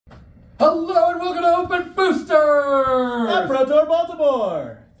Hello and welcome to Open Booster! At Pro Tour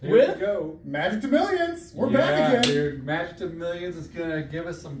Baltimore! Here With we go. Magic to Millions! We're back again! Dude, Magic to Millions is gonna give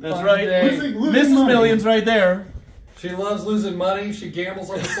us some That's fun right. today. Mrs. Millions right there. She loves losing money, she gambles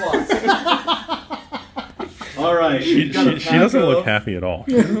on the slots. Alright. She doesn't look happy at all.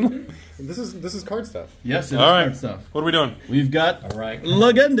 This is card stuff. Yes, it is Alright. card stuff. What are we doing? We've got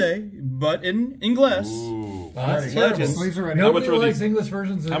Legende, but in English. Ooh. That's Legends. Sleeves are ready. Nobody How much are likes these? English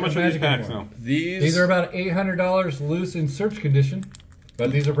versions of How much are these Magic packs anymore. now? These are about $800 loose in search condition,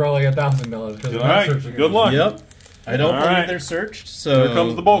 but these are probably $1,000 because All right. Good luck. Yep. I don't All believe right. they're searched, so... Here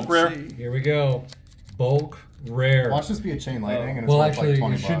comes the bulk let's rare. see. Here we go. Bulk rare. Watch this be a chain lightning and it's Well, worth actually, like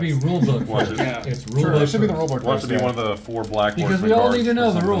 20 it should be bucks. rule book Watch first. it. It's rule Sure, book it should be the first. rule book Watch first, it be yeah. one of the 4 black Because horsemen we all guards need to or know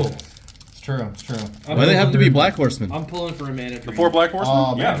the something. rules. It's true, it's true. Why they have to be Black Horsemen? I'm pulling for a mana drain. The 4 black horsemen?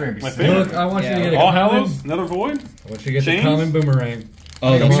 Oh, yeah, Mandrain be my sick. favorite. Look, I want you to get a All common. Hallows, another void. I want you to get Chains? the common boomerang.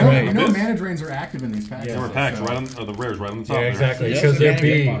 Oh, that's Come on. right. You know This? mana drains are active in these packs. Yeah. There were packs right on, or the rares right on the top. Yeah, there. exactly. Yeah. Because they're It's a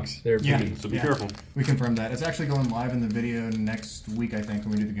B. box. They're Yeah. B. So be careful. We confirmed that. It's actually going live in the video next week, I think,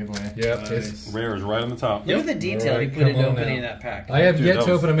 when we do the giveaway. Yep. It's, Rares right on the top. Look at the detail Alright, he put into come on opening now. that pack. I have Dude, yet that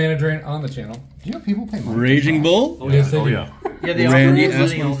to was- open a mana drain on the channel. Do you know people pay money? Raging Bull. Yes, they Oh do. yeah. Yeah, they Randy offer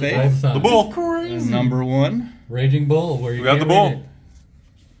Aspen all the Faith. time. Both sides. The bull. Number 1. Raging Bull, where you We got can't the bull. read it.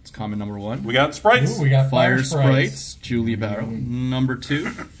 It's common number 1. We got sprites. Ooh, we got Fire Sprites, Julie Barrow. Number 2.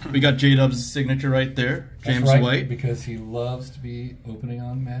 We got J-Dub's signature right there. That's James right, White. because he loves to be opening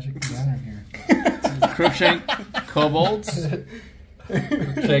on Magic Gathering here. Crookshank Kobolds.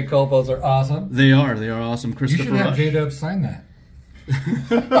 Shake Colpos are awesome. They are awesome. You Christopher should have Rush. J-Dub sign that.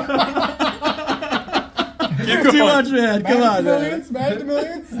 Keep Too going. much, man. Come on, man. Millions? Magic to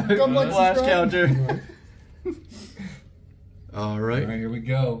Millions? Come like Flash subscribe. counter. All All right. right, here we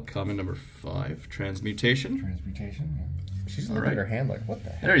go. Comment number 5. Transmutation. Transmutation. She's All looking right. at her hand like, what the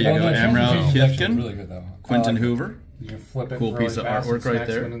heck? There you Oh, go. no, Amrou Transmutation's actually Kifkin. really good though. Quentin I like it. Hoover. You can flip it Cool really piece of fast and artwork right smack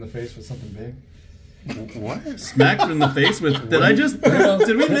there. someone in the face with something big. What? Smacked in the face with. Did I just?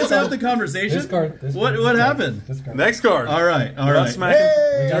 Did we miss out the conversation? This card. This What card, what this card, happened? This card. Next card. All right. All We're not right. smacking.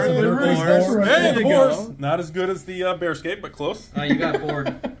 We got some Turn good the horse. horse. Hey, There the you horse. go. Not as good as the Bearscape, but close. You got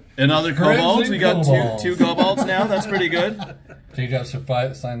bored. Another Crimson kobolds. We got kobolds. two kobolds now. That's pretty good. J-Dub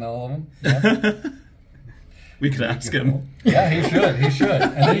should sign all of them. Yeah. We could ask him. Yeah, he should. He should.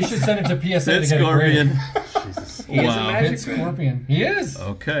 And then he should send it to PSA Sid to get Scorpion. it He is a Wow. magic graded. Sid fan. Scorpion. He is.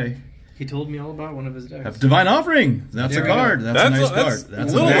 Okay. He told me all about one of his decks. Divine Offering. That's There a we go. card. That's a That's nice a- card. that's That's a a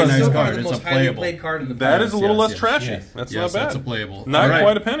little very less- nice so far card. the It's a most highly playable. played card in the That pack. is a little yes, less yes. trashy. Yes. That's Yes, not bad. that's a playable. Not All right.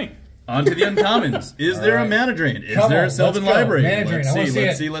 quite a penny. On to the uncommons. Is there right. a mana drain? Is Come there on, a Sylvan let's go. Library? Mana drain. Let's I wanna see. see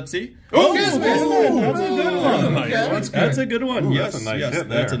Let's it. see. Let's see. Oh, That's a good one. Nice. That's a good one. Ooh, Yes, that's a nice yes, hit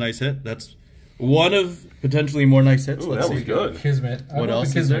that's a there. nice hit. That's one of potentially more nice hits. Ooh, Let's that was see. good. Kismet. I What love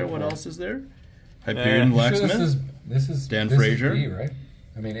else the is there? Kismet What card. else is there? Hyperion I'm sure Blacksmith. This is Dan this Frazier. Is B, right?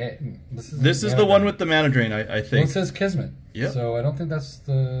 I mean, This is the one with the mana drain, I Well, it think. says Kismet. Yep. So I don't think those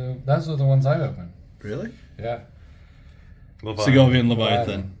are the ones I opened. Really? Yeah. Segovian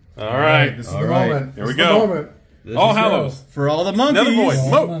Leviathan. All right. This is All the right. moment. Here This we is go. the moment. This All is Hallows. for all the monkeys. Another void. All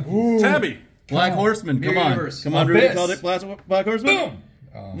Moat. monkeys. Tabby. Black Horseman. Come Mirror on. Universe. Come on, Rudy. Abyss. Called it Black Horseman?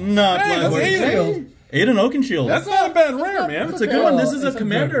 Boom. Not Hey, Black that's Horseman. Aiden. Aiden Oakenshield. That's not a bad rare, man. That's a good one. This is It's a a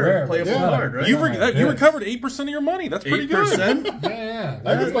commander good rare. playable Yeah. card, right? You, Right. you recovered 8% of your money. That's pretty good. 8%? Yeah.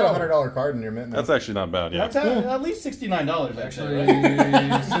 That is about a $100 card in your mint. That's actually not bad, yeah. That's at least $69, actually.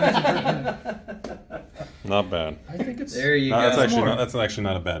 Not bad. I think it's There you No, go. that's actually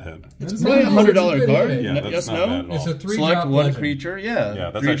not a bad hit. it's probably a $100 It's a card. good Yeah, hit. that's Yes, not no? bad at all. It's a 3-drop Select one legend. creature, yeah. Yeah,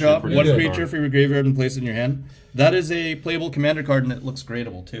 that's 3 actually drop, pretty one good creature card. for your graveyard and place in your hand. That is a playable commander card and it looks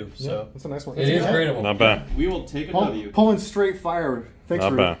gradable too. So That's a nice one. It is gradable. Not bad. we will take a W. Pulling straight fire. Thanks Not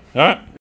for bad. All right.